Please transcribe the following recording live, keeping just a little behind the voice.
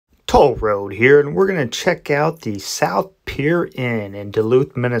Toll Road here, and we're going to check out the South Pier Inn in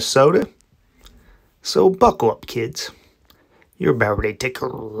Duluth, Minnesota. So buckle up, kids. You're about ready to take a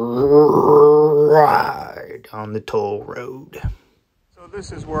ride on the toll road. So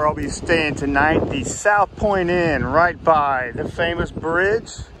this is where I'll be staying tonight, the South Point Inn, right by the famous bridge,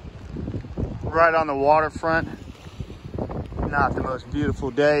 right on the waterfront. Not the most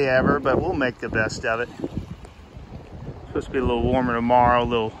beautiful day ever, but we'll make the best of it. Supposed to be a little warmer tomorrow, a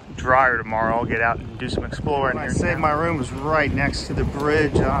little drier tomorrow. I'll get out and do some exploring. I say my room is right next to the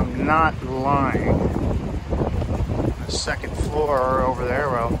bridge. I'm not lying. The second floor over there,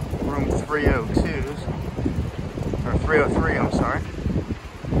 well, room 302, or 303, I'm sorry.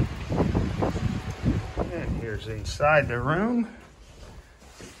 And here's inside the room.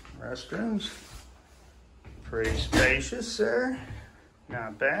 Restrooms. Pretty spacious there.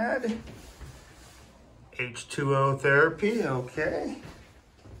 Not bad. H2O therapy, okay.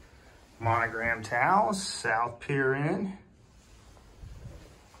 Monogram towels, South Pier Inn.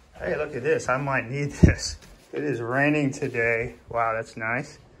 Hey, look at this. I might need this. It is raining today. Wow, that's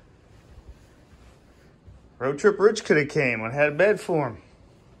nice. Road Trip Rich could have came and had a bed for him.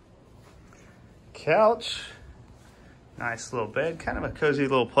 Couch. Nice little bed. Kind of a cozy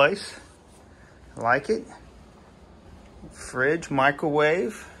little place. I like it. Fridge,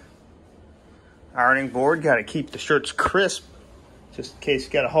 microwave. Ironing board, got to keep the shirts crisp, just in case you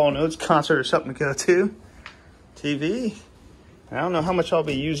got a Hall & Oates concert or something to go to. TV. I don't know how much I'll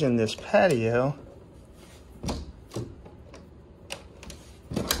be using this patio.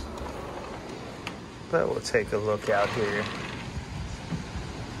 But we'll take a look out here.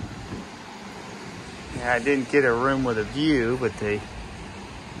 Yeah, I didn't get a room with a view, but the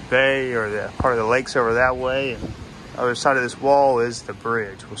bay or the part of the lake's over that way, and the other side of this wall is the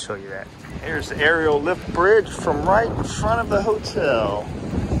bridge. We'll show you that. Here's the aerial lift bridge from right in front of the hotel.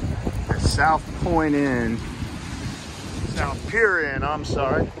 The South Point Inn. South Pier Inn, I'm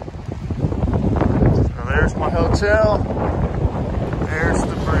sorry. So there's my hotel. There's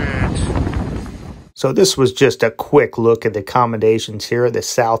the bridge. So this was just a quick look at the accommodations here at the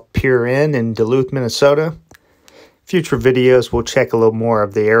South Pier Inn in Duluth, Minnesota. Future videos, we'll check a little more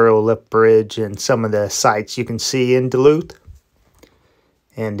of the aerial lift bridge and some of the sights you can see in Duluth.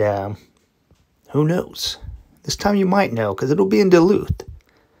 And who knows? This time you might know, because it'll be in Duluth.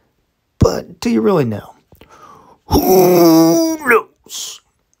 But do you really know? Who knows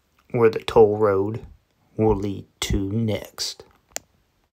where the toll road will lead to next?